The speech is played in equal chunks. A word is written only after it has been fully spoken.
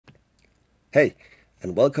Hey,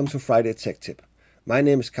 and welcome to Friday Tech Tip. My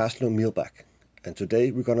name is Carsten Mielbach, and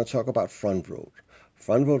today we're going to talk about MTRoW.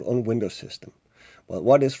 MTRoW on Windows system. Well,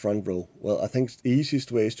 what is MTRoW? Well, I think the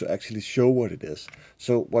easiest way is to actually show what it is.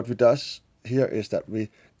 So what we do here is that we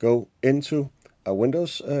go into a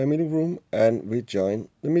Windows meeting room and we join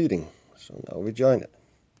the meeting. So now we join it.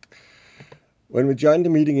 When we join the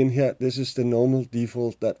meeting in here, this is the normal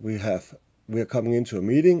default that we have. We are coming into a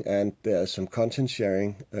meeting and there's some content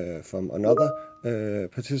sharing from another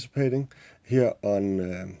participating. Here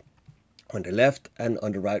on the left and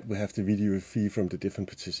on the right we have the video feed from the different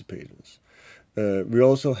participants. We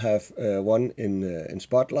also have one in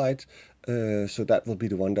Spotlight, so that will be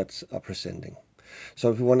the one that's presenting.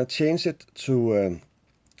 So if we want to change it to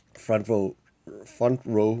front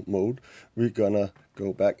row mode, we're gonna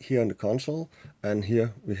go back here on the console, and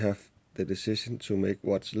here we have the decision to make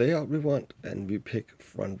what layout we want, and we pick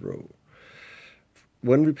MTRoW.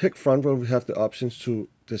 When we pick MTRoW, we have the options to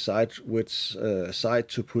decide which side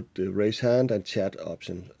to put the raise hand and chat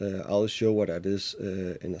option. I'll show what that is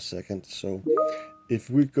in a second. So if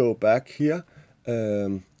we go back here,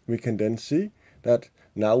 we can then see that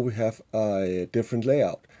now we have a different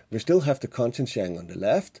layout. We still have the content sharing on the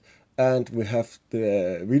left, and we have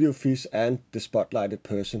the video feeds and the spotlighted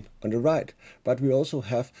person on the right. But we also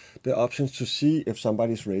have the options to see if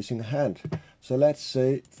somebody's raising a hand. So let's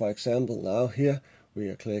say, for example, now here we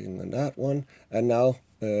are clicking on that one, and now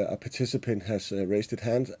a participant has raised his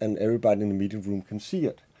hand and everybody in the meeting room can see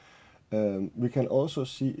it. We can also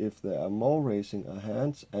see if there are more raising our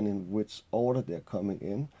hands and in which order they're coming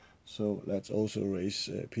in. So let's also raise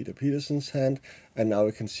Peter Peterson's hand, and now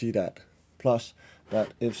we can see that. Plus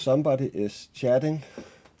that if somebody is chatting,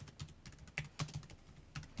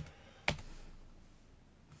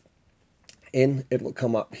 it will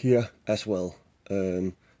come up here as well.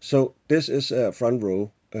 So this is a MTRoW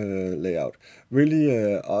layout.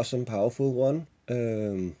 Really awesome, powerful one.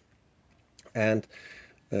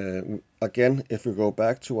 Again, if we go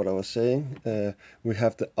back to what I was saying, we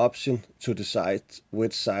have the option to decide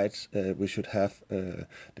which side we should have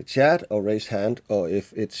the chat or raise hand, or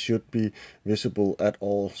if it should be visible at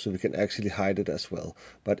all, so we can actually hide it as well.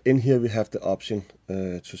 But in here we have the option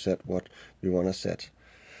to set what we want to set.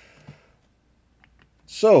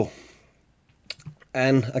 So,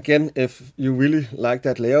 and again, if you really like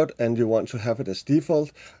that layout and you want to have it as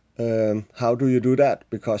default, how do you do that?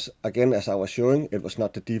 Because again, as I was showing, it was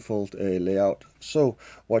not the default layout. So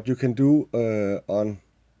what you can do on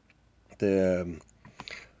the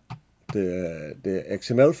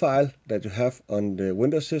XML file that you have on the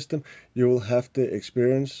Windows system, you will have the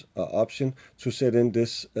experience option to set in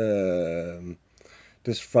this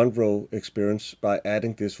MTRoW experience by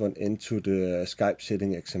adding this one into the Skype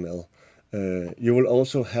setting XML. You will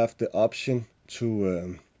also have the option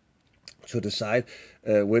to decide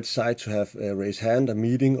which side to have raise hand, a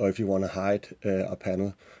meeting, or if you want to hide a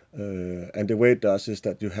panel. And the way it does is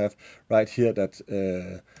that you have right here that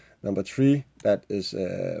number 3, that is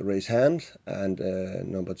raise hand, and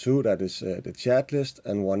number 2, that is the chat list,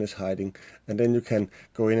 and 1 is hiding. And then you can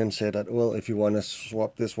go in and say that, well, if you want to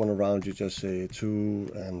swap this one around, you just say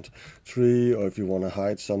 2 and 3, or if you want to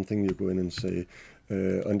hide something, you go in and say,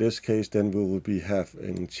 in this case, then we will be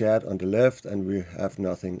having chat on the left and we have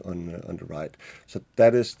nothing on the right. So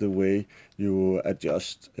that is the way you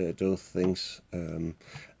adjust those things.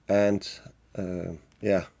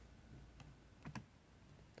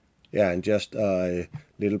 Yeah, and just a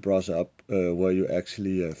little brush up where you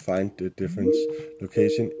actually find the different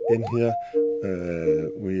location in here.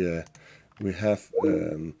 We have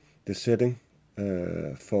the setting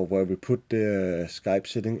for where we put the Skype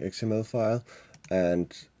setting XML file.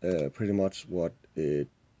 And pretty much what it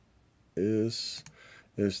is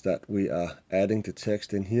that we are adding the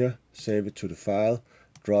text in here, save it to the file,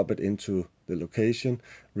 drop it into the location,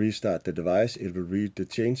 restart the device, it will read the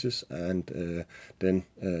changes, and then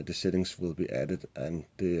the settings will be added, and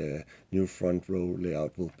the new MTRoW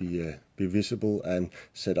layout will be visible and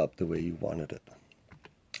set up the way you wanted it.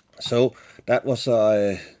 So that was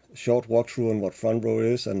a short walkthrough on what MTRoW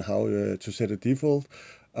is and how to set a default.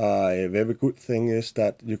 A very good thing is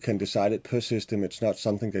that you can decide it per system. It's not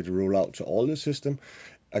something that you roll out to all the system.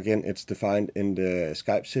 Again, it's defined in the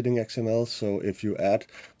Skype setting XML. So if you add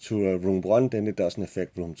to room 1, then it doesn't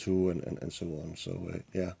affect room 2 and so on. So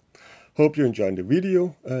yeah, hope you enjoyed the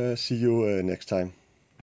video. See you next time.